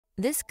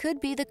This could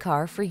be the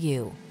car for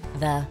you.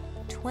 The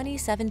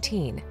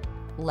 2017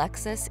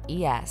 Lexus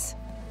ES.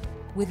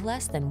 With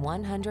less than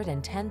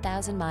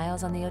 110,000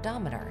 miles on the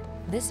odometer,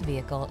 this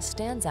vehicle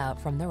stands out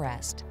from the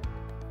rest.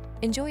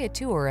 Enjoy a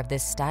tour of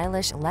this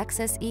stylish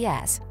Lexus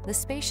ES, the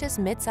spacious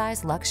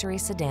midsize luxury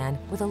sedan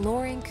with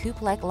alluring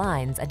coupe-like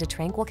lines and a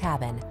tranquil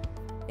cabin.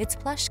 Its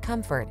plush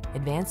comfort,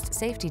 advanced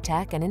safety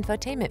tech, and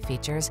infotainment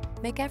features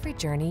make every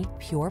journey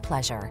pure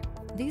pleasure.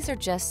 These are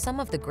just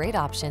some of the great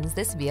options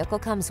this vehicle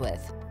comes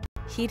with: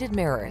 heated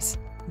mirrors,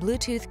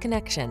 Bluetooth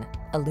connection,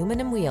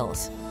 aluminum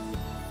wheels.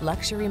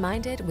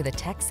 Luxury-minded with a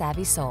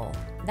tech-savvy soul.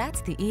 That's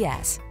the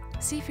ES.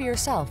 See for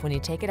yourself when you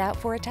take it out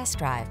for a test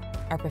drive.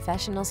 Our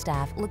professional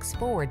staff looks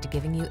forward to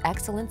giving you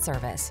excellent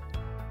service.